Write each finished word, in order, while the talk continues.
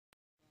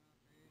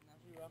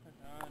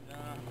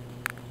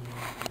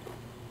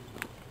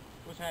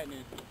What's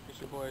happening? It's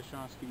your boy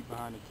Sean Ski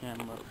behind the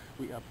camera.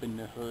 We up in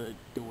the hood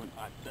doing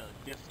our thug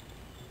this.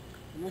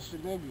 Mr.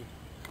 Nigga,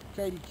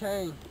 Katie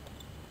Kane.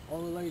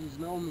 All the ladies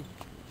know me.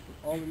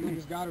 All the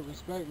niggas gotta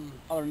respect me.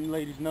 All the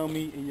ladies know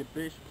me, and your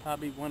bitch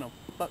probably wanna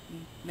fuck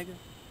me, nigga.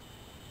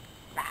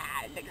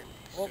 Ah, nigga.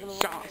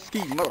 Sean Ski,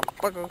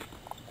 motherfucker.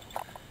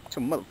 Get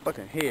your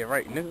motherfucking head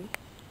right, nigga.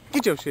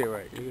 Get your shit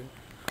right, nigga.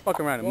 Fuck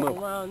around the mother.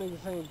 Walk around,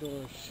 niggas ain't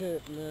doing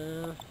shit,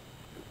 man.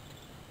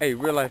 Hey,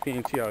 Real Life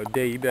ENT all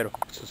day. You better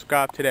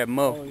subscribe to that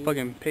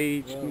motherfucking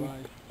page. Real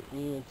Life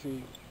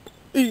ENT.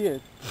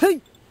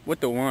 ENT. With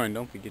the one,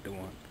 don't forget the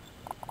one.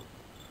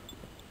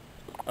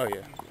 Oh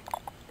yeah.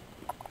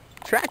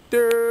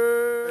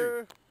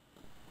 Tractor.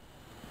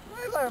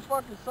 Hey. Let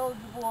fucking Soulja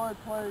Boy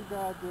play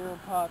goddamn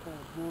Pop and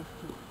Juice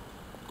too.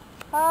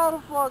 How the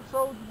fuck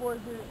Soulja Boy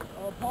get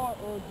a part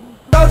of Juice?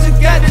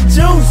 Soulja got the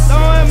juice.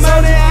 Throwing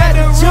money at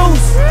the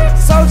juice.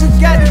 Soulja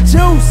got the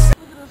juice. Look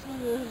at this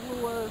nigga, his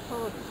little ass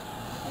Soulja.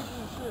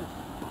 Shit.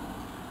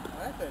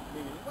 That's that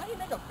nigga. Why you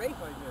make a face like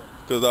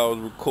that? Cause I was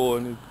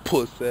recording his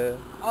puss ass.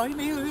 Oh,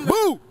 he was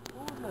Boo!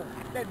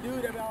 that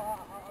dude that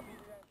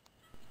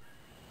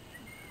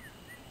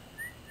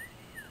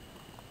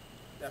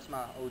That's my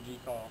OG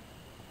call.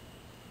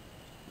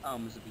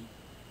 Mr. B.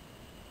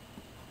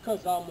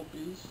 Cause I'm a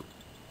beast.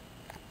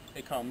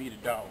 They call me the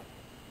dog.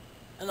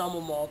 And I'm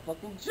a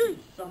motherfucking G.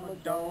 I'm a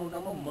dog,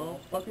 I'm a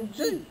motherfucking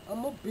G.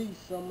 I'm a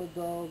beast, I'm a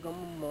dog,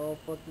 I'm a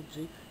motherfucking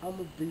G. I'm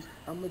a beast,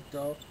 I'm a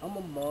dog, I'm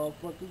a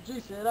motherfucking G.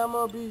 Said I'm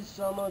a beast,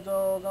 I'm a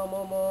dog, I'm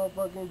a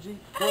motherfucking G.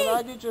 When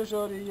I get your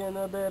shorty in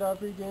the bed, I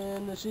freak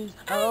in the sheets.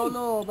 I don't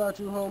know about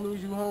you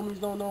homies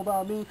don't know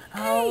about me.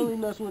 I only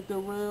mess with the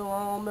real,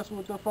 I don't mess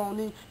with the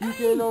phony. You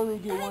can only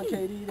get one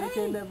KD, they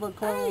can never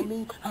clone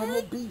me. I'm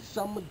a beast,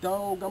 I'm a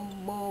dog, I'm a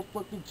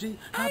motherfucking G.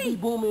 I be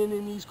booming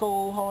in these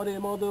cold-hearted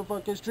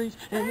motherfucking streets.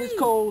 And it's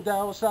cold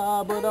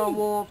outside, but I'm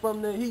warm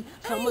from the heat.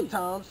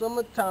 Summertime,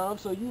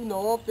 so you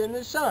know I'm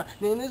finna shine.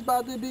 Then it's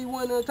about to be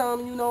winter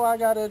time, and you know I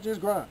gotta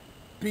just grind.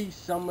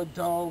 Beast, I'm a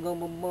dog,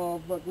 I'm a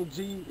motherfucking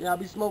G. Yeah, I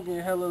be smoking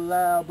hella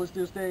loud, but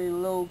still stay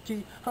low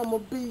key. I'm a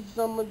beast,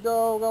 I'm a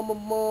dog, I'm a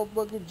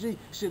motherfucking G.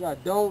 Shit, I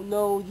don't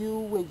know you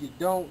when you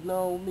don't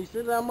know me.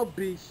 Shit, I'm a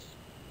beast.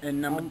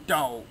 And I'm a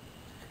dog.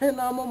 And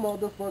I'm a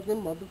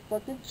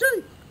motherfucking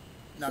G.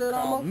 Now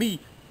call me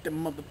the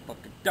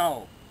motherfucking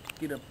dog.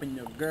 Get up in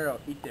your girl,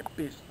 eat that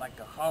bitch like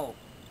a hoe.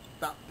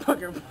 Stop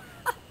fucking.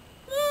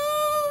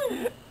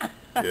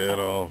 Get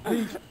on.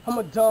 I'm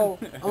a dog.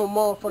 I'm a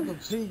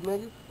motherfucking G,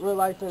 nigga. Real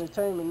Life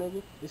Entertainment,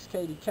 nigga. It's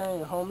Katie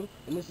Kane, homie,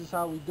 and this is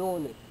how we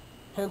doing it.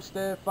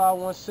 Hempstead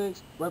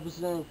 516,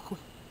 representing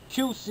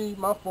QC,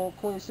 my fault,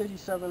 Queen City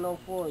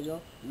 704,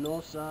 yo.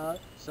 North side,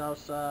 south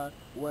side,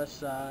 west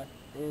side,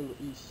 and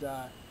the east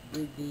side.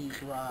 Big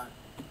B's ride.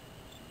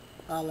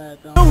 Holla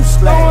at them.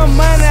 Throwing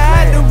money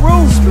at the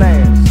roof.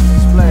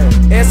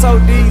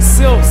 SOD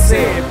Silk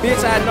said,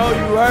 bitch, I know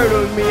you heard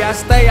of me. I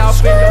stay off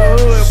in the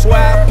hood, boy.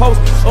 I post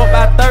up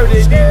by 30,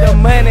 need the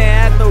money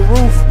at the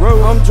roof.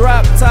 I'm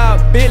drop top,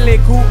 Bentley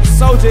coupe,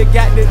 Soulja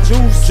got the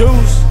juice.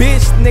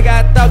 Bitch, nigga,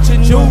 I thought you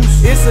knew.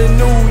 It's a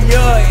new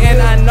year,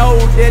 and I know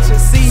that you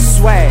see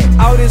swag.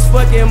 All this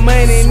fucking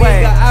money,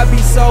 nigga, I be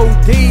so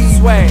deep.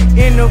 Swag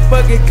in the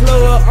fucking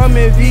club, I'm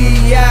in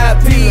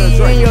VIP.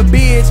 And your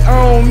bitch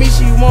on me,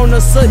 she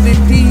wanna suck the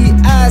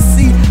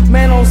DIC.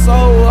 Man, I'm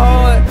so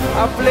hard,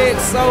 I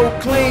flex so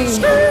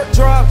clean.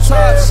 Drop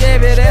top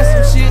Chevy,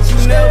 that's some shit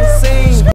you never seen.